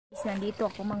Nandito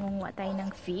ako, mangunguha tayo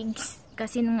ng figs.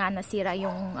 Kasi nga nasira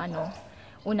yung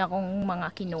una kong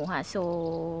mga kinuha. So,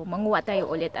 manguha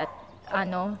tayo ulit at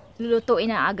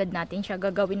lulutuin na agad natin siya.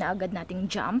 Gagawin na agad nating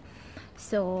jam.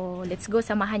 So, let's go.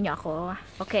 Samahan niyo ako.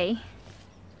 Okay?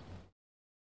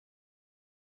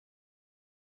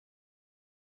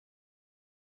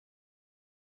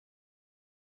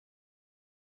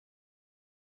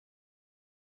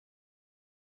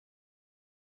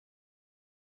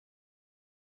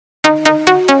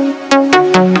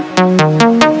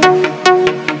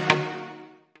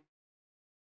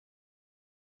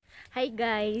 Hi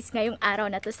guys, ngayong araw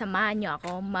na to samahan nyo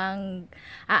ako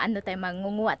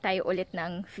mangunguha tayo ulit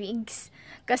ng figs.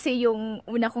 Kasi yung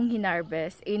una kong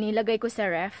hinarvest, inilagay ko sa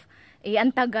ref,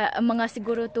 ang mga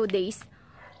siguro 2 days.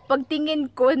 Pagtingin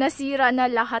ko, nasira na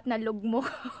lahat na lugmo.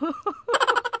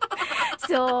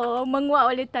 So,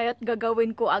 manguha ulit tayo at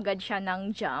gagawin ko agad siya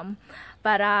ng jam.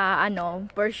 Para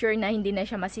for sure na hindi na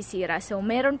siya masisira. So,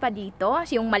 meron pa dito,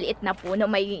 yung maliit na puno,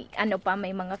 may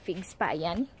may mga figs pa,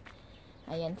 ayan.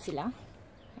 Ayan sila.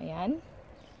 Ayan.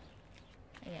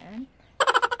 Ayan.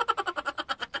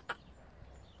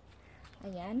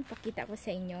 Ayan. Pakita ko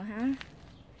sa inyo, ha.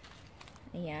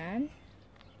 Ayan.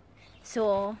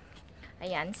 So,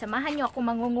 ayan. Samahan nyo ako,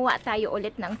 mangunguha tayo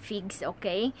ulit ng figs,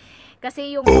 okay?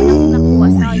 Kasi yung unang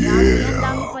nakuha, sayang. Ayan,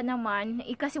 dami pa naman.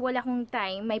 Kasi wala akong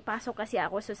time. May pasok kasi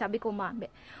ako. So, sabi ko,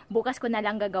 bukas ko na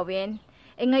lang gagawin.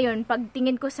 Ngayon, pag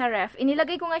tingin ko sa ref,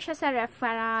 inilagay ko nga siya sa ref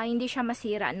para hindi siya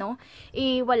masira, no?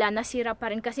 Wala, nasira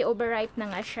pa rin kasi overripe na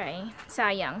nga siya,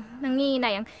 Sayang.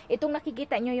 Nangihinayang. Itong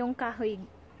nakikita nyo yung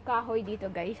kahoy dito,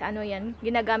 guys. Yan?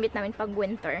 Ginagamit namin pag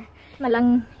winter.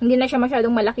 Hindi na siya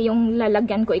masyadong malaki yung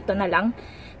lalagyan ko. Ito na lang.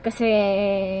 Kasi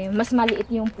mas maliit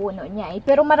yung puno niya,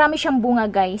 Pero marami siyang bunga,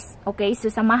 guys. Okay? So,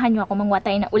 samahan nyo ako manguha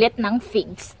tayo na ulit ng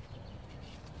figs.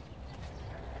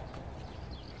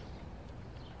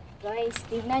 Guys,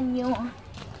 tingnan nyo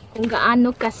kung gaano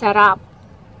kasarap.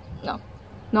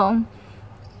 No.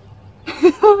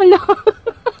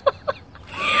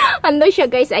 Ano siya,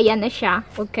 guys? Ayan na siya.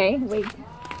 Okay, wait.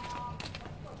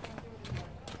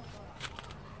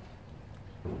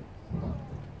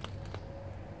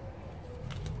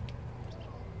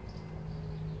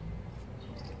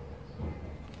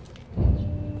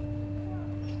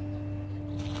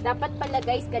 Dapat pala,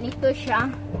 guys, ganito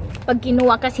siya pag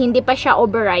kinuha kasi hindi pa siya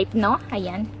overripe, no?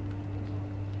 Ayan.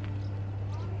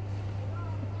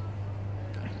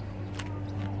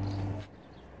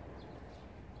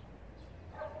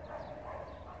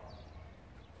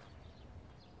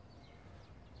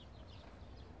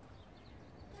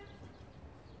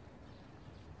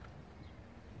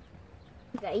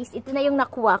 Guys, ito na yung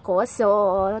nakuha ko. So,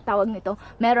 tawag nito,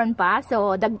 meron pa.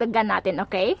 So, dagdagan natin,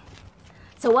 okay?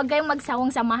 So, wag kayong magsawang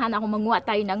samahan ako manguha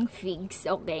tayo ng figs,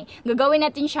 okay? Gagawin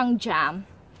natin siyang jam.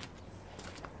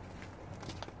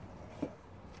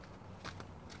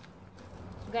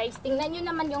 Guys, tingnan nyo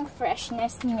naman yung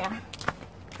freshness niya.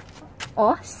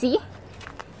 Oh, see?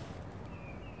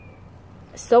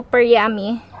 Super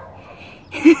yummy.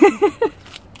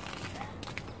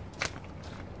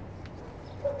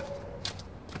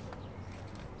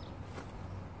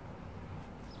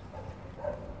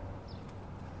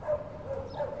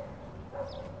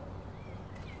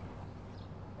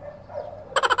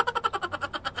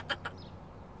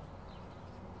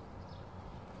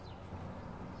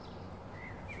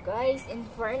 Guys, in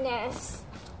fairness,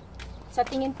 sa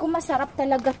tingin ko masarap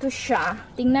talaga to siya.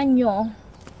 Tingnan nyo.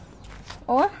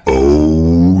 Oh.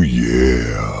 Oh,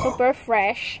 yeah. Super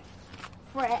fresh.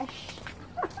 Fresh.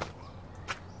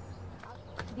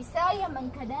 Bisaya man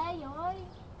kadayoy.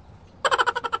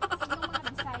 Sino mga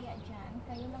Bisaya dyan?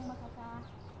 Kayo lang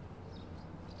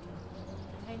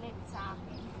relate sa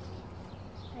akin.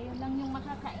 Kayo lang yung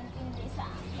makakaintindi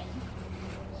sa akin.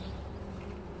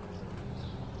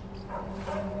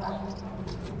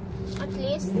 At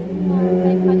least,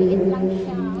 kahit maliit lang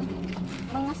siya.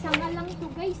 Mga sanga lang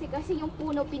ito, guys, kasi yung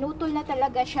puno, pinutol na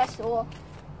talaga siya. So,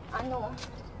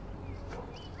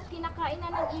 kinakain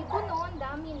na ng ibon, no? Ang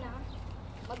dami na.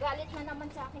 Magalit na naman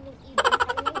sa akin yung ibon.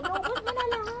 Inuubos mo na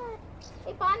lahat.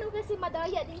 Paano kasi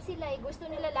madaya din sila, Gusto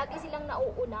nila lagi silang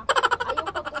nauuna.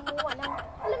 Ayaw pag kumuha ng,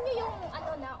 alam nyo yung,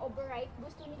 overripe.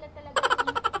 Gusto nila talaga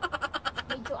yung,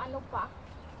 medyo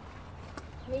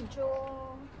medyo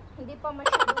hindi pa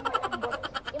masyadong malambot.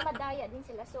 Madaya din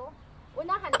sila. So,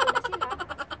 unahan ko na sila.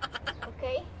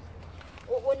 Okay?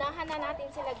 Uunahan na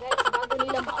natin sila, guys, bago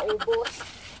nila maubos.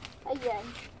 Ayan.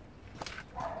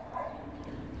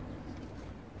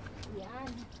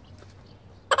 Ayan.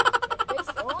 Guys,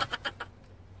 oh.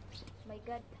 My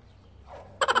God.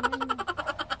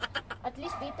 At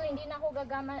least dito hindi na ako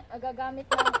gagamit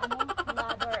ng ano,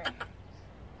 ladder.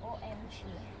 OMG.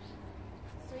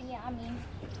 So yummy.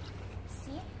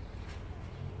 See?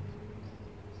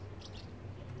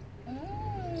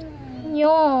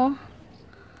 Nyo.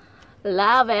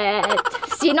 Love it.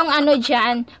 Sinong ano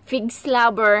dyan? Figs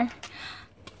lover.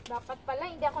 Dapat pala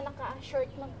hindi ako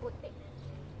naka-shirt ng puti.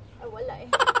 Ay, wala eh.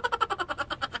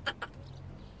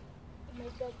 Oh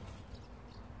my god.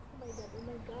 Oh my god, oh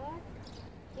my god.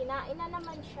 Kinain na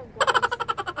naman siya, guys.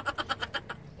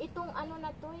 Itong ano na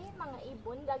to eh, mga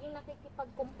ibon, laging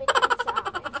nakikipag-compete sa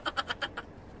akin.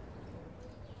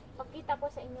 Pakita ko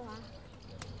sa inyo ha.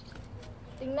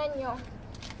 Tingnan nyo.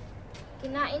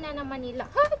 Kinain na naman nila.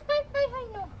 Hay,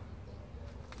 no.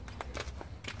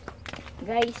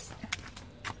 Guys,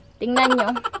 tingnan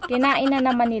nyo. Kinain na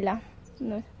naman nila.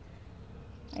 No.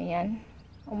 Ayan.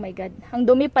 Oh my god. Ang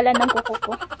dumi pala ng kuko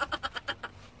ko.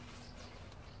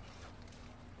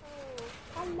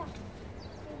 Hala.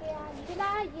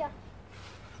 Hilaya.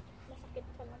 Masakit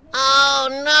pala. Oh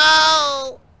no!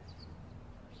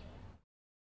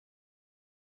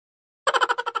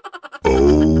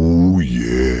 Oh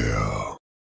yeah.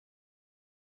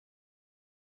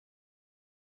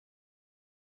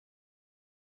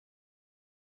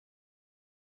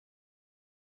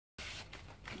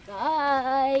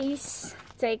 Guys,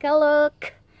 take a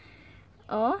look.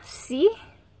 Oh, see?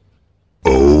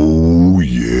 Oh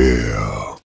yeah.